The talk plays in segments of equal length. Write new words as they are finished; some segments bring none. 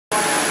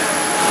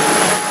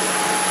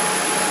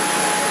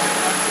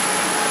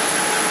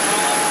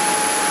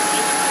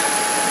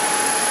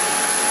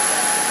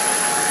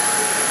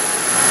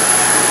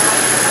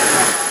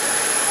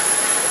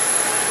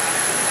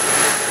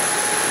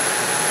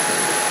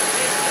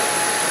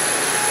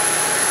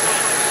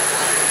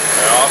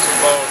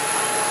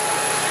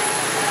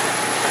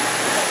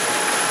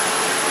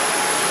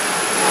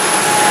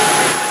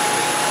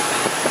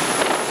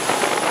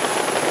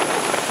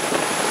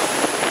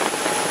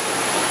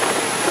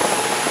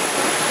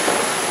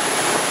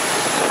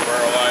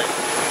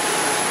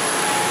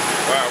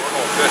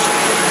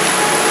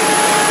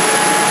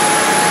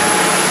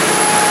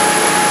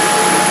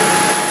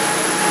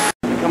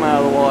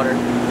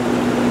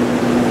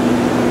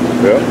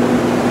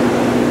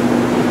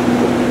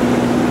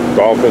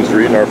Dolphins are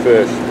eating our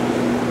fish.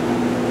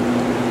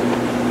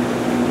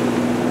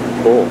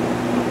 Cool.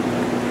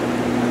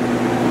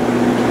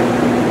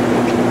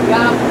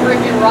 Got them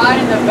freaking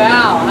riding the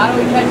bow. How do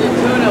we catch a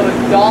tuna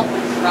with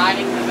dolphins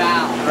riding the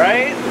bow?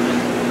 Right?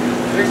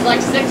 There's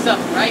like 6 of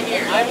them right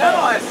here. I know,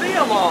 I see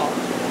them all.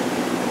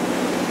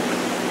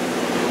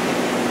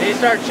 They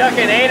start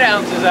chucking 8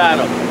 ounces at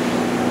them.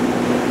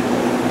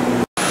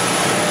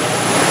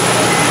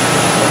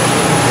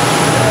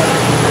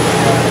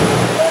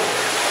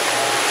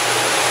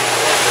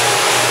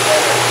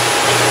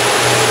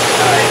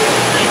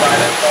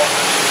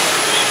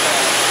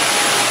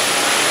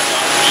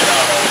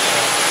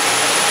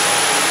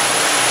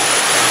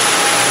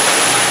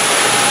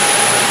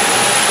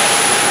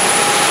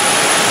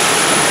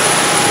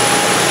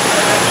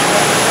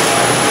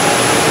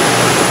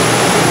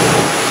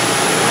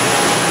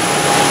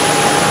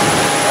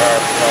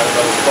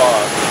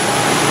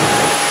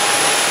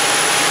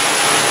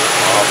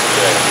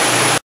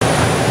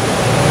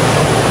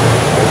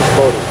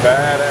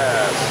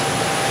 Badass.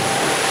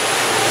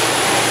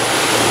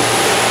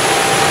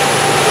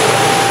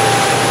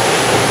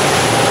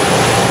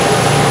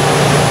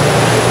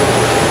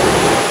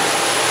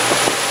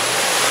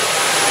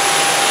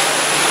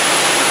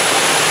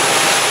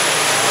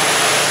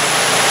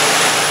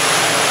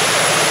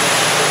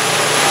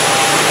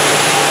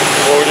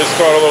 Well, we just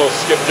caught a little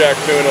skipjack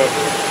tuna.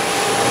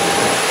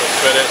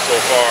 Been in so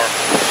far.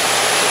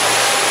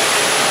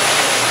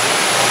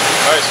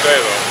 Nice day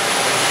though.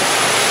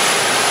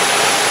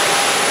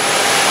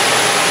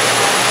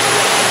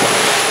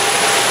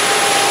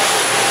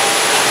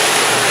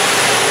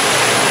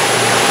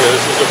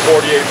 This is a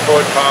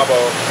 48-foot Cabo.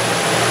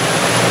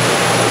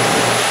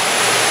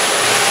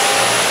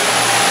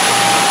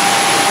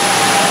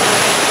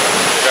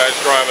 The guy's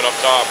driving up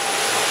top.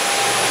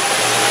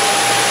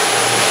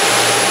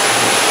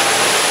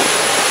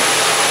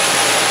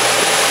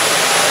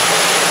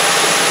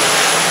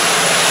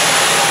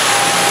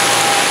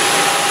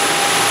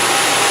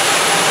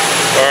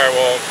 Alright,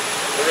 well,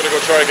 we're going to go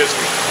try and get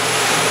some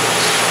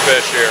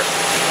fish here.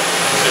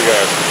 See you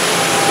guys.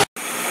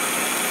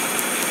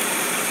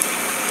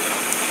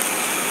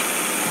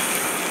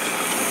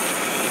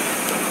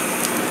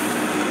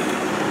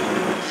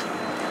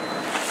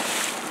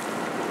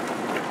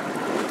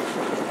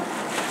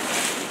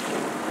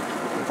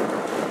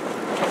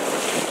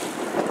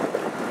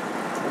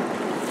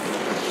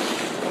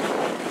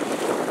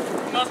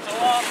 Must have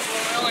lost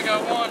one, we only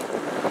got one.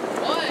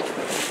 What?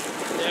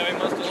 Yeah, we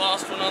must have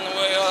lost one on the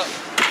way up.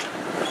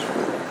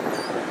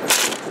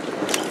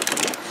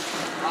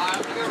 Alright,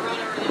 I'm gonna go run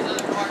over these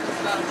other parts. It's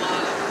about a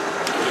mile.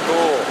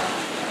 Cool.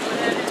 Go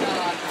ahead and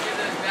give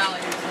those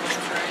values a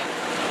little train.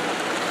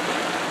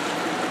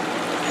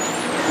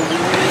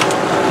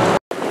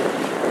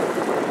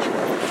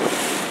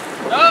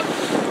 Up!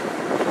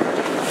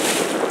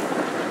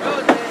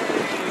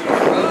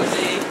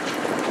 Rosie!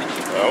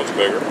 That was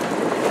bigger.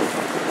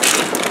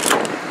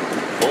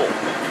 Cool.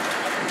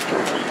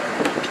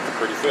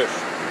 Pretty fish.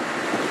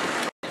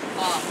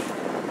 Pop.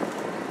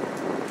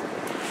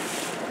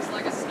 Looks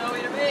like a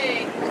snowy to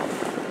me.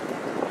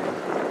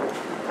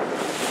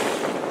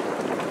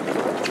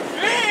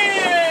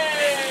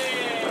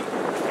 Hey!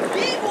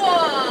 Big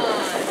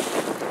one!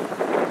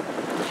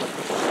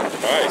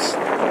 Nice.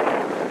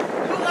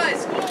 Who I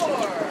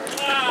score?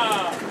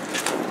 Wow!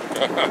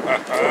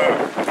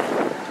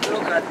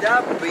 Look at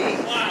that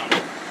beast. Wow!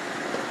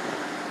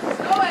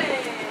 Snowy!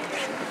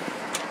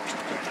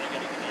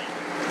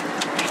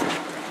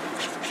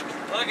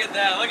 Look at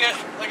that, look at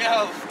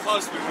how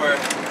close we were.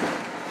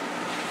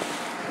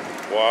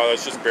 Wow,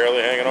 that's just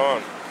barely hanging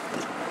on.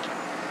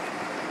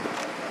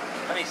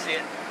 Let me see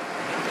it.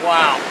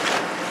 Wow.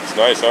 It's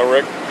nice, huh,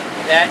 Rick?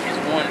 That is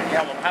one.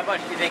 Yeah, well, how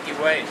much do you think he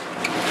weighs?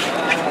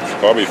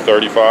 Probably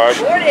 35.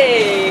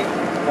 40!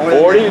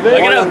 40, you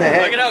think? Look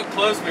at how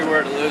close we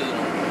were to losing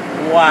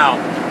him. Wow.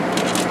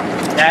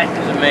 That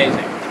is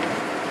amazing.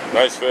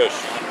 Nice fish.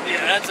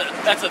 Yeah,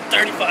 that's a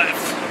 35.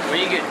 Well,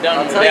 you get done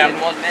I'll with tell you that.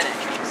 in 1 minute.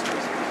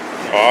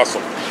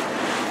 Awesome.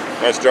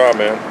 Nice job,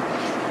 man.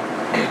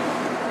 You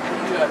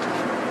gonna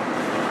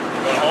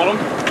hold him?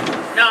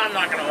 No, I'm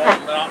not gonna hold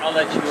him, but I'll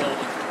let you hold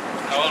him.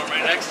 I'll hold him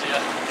right next to you.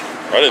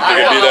 I didn't think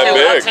it'd be that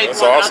big.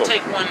 That's awesome. I'll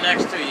take one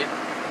next to you.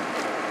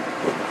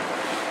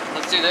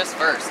 Let's do this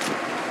first.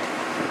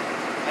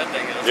 That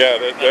thing is.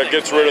 Yeah, that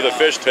gets rid of the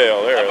fish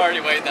tail there. I've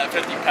already weighed that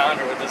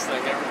 50-pounder with this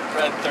thing. I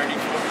read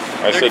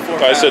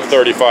 34. I said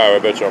 35. I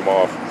bet you I'm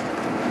off.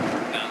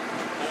 No,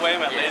 we'll weigh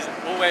him at lazy.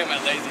 We'll weigh him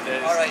at lazy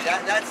days. All right,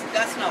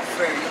 that's not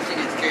fair. Using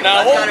his scale.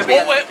 No, That's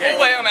we'll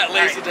weigh him at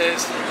lazy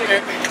days.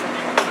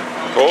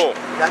 Cool.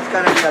 That's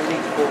gonna be at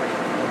least 40.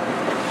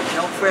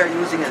 No fair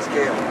using a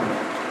scale.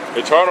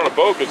 It's hard on a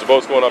boat because the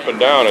boat's going up and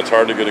down. It's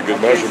hard to get a good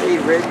Okay, measurement. see,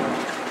 Rick,